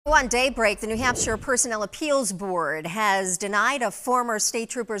On daybreak, the New Hampshire Personnel Appeals Board has denied a former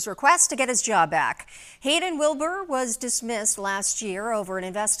state trooper's request to get his job back. Hayden Wilbur was dismissed last year over an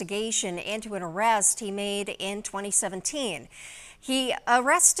investigation into an arrest he made in 2017. He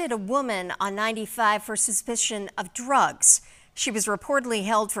arrested a woman on 95 for suspicion of drugs. She was reportedly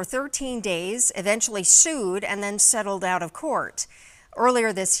held for 13 days, eventually sued, and then settled out of court.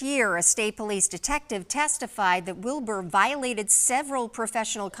 Earlier this year, a state police detective testified that Wilbur violated several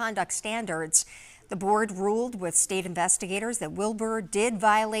professional conduct standards. The board ruled with state investigators that Wilbur did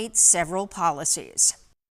violate several policies.